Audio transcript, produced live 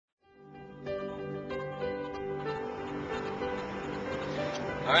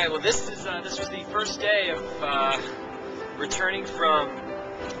All right. Well, this was the first day of returning from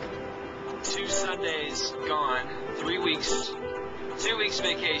 2 Sundays gone, 3 weeks, 2 weeks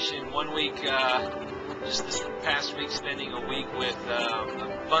vacation, 1 week. Just this past week, spending a week with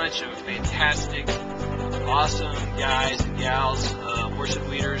a bunch of fantastic, awesome guys and gals, worship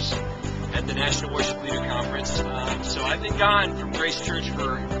leaders at the National Worship Leader Conference. So I've been gone from Grace Church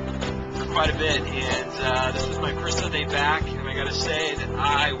for quite a bit, and this was my first Sunday back, and I gotta say that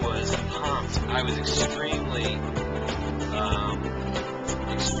I was pumped. I was extremely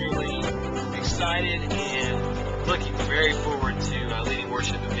excited and looking very forward to leading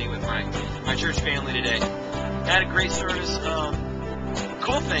worship and being with my church family today. Had a great service.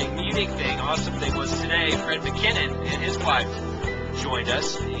 Cool thing, unique thing, awesome thing was today Fred McKinnon and his wife joined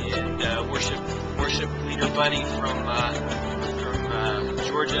us, and worship leader buddy from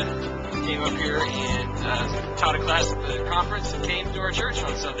Georgia came up here and taught a class at the conference and came to our church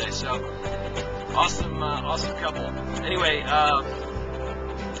on Sunday. So awesome couple. Anyway,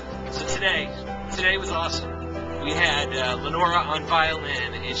 so today was awesome. We had Lenora on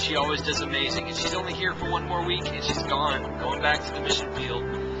violin, and she always does amazing. And she's only here for 1 more week, and she's going back to the mission field.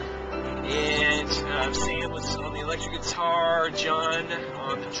 And Sam was on the electric guitar, John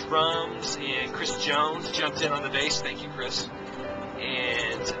on the drums, and Chris Jones jumped in on the bass. Thank you, Chris.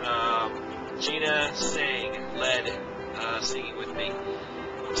 And Gina led singing with me.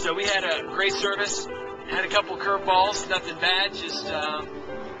 So we had a great service. Had a couple curveballs, nothing bad. Just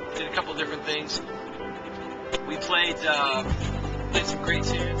did a couple different things. We played some great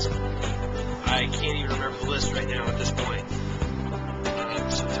tunes. I can't even remember the list right now at this point. I'm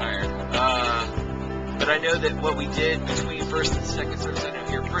so tired. But I know that what we did between first and second service, I know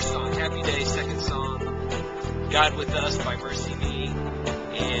here, first song, Happy Day, second song, God With Us by Mercy Me,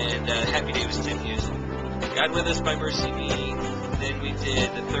 and Happy Day was Tim Hughes. God With Us by Mercy Me. Then we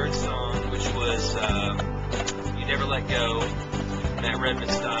did the third song, which was You Never Let Go, Matt Redman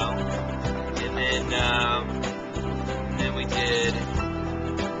style. And then we did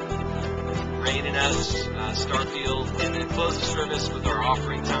Rain in Us, Starfield, and then closed the service with our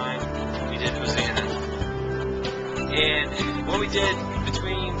offering time. We did Hosanna. And what we did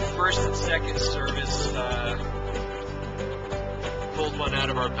between first and second service, pulled one out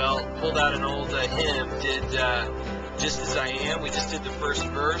of our belt, pulled out an old hymn, did Just As I Am. We just did the first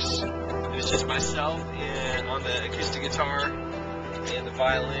verse. It was just myself and on the acoustic guitar and the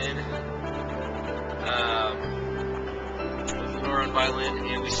violin. With Lenora on violin,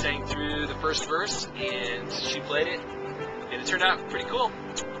 and we sang through the first verse, and she played it, and it turned out pretty cool.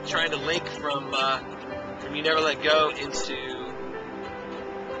 Trying to link from You Never Let Go into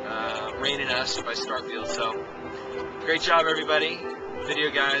Rain in Us by Starfield. So great job, everybody. Video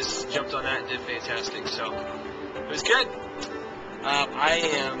guys jumped on that and did fantastic. So it was good. I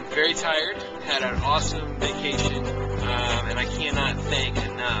am very tired. Had an awesome vacation, and I cannot thank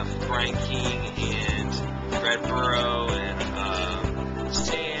enough Brian King and Brad Burrow and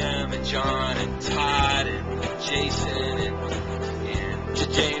Sam and John and Todd and Jason and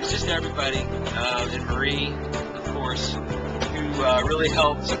James, just everybody, and Marie, of course, who really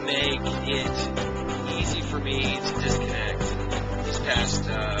helped to make it easy for me to disconnect these past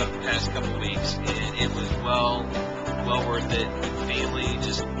couple weeks, and it was well worth it. Family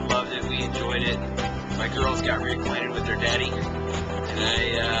just loved it. We enjoyed it. My girls got reacquainted with their daddy, and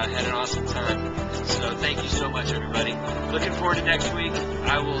I had an awesome time. So thank you so much, everybody. Looking forward to next week.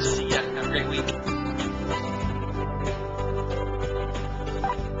 I will see ya. Have a great week.